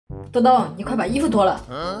豆豆，你快把衣服脱了。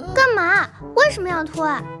干嘛？为什么要脱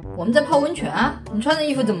啊？我们在泡温泉啊，你穿着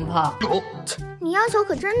衣服怎么泡？你要求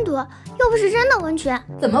可真多，又不是真的温泉。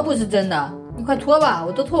怎么不是真的？你快脱吧，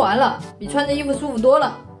我都脱完了，比穿着衣服舒服多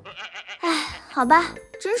了。唉，好吧，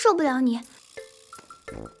真受不了你。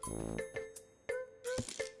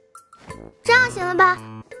这样行了吧？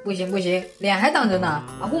不行不行，脸还挡着呢，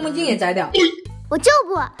把护目镜也摘掉。我就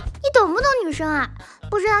不，你懂不懂女生啊？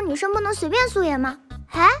不知道女生不能随便素颜吗？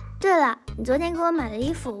哎，对了，你昨天给我买的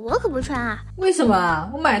衣服我可不穿啊。为什么啊？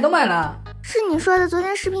我买都买了。是你说的昨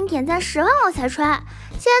天视频点赞10万我才穿，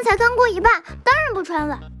现在才刚过一半，当然不穿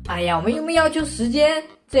了。哎呀，我们又没要求时间，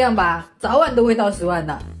这样吧，早晚都会到10万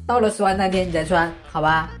的，到了10万那天你再穿，好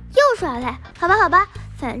吧？又耍赖，好吧好吧，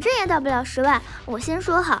反正也到不了10万，我先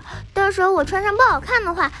说好，到时候我穿上不好看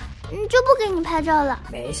的话，就不给你拍照了。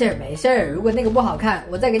没事儿没事儿，如果那个不好看，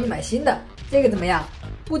我再给你买新的。这个怎么样？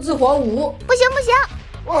不知火舞。不行不行。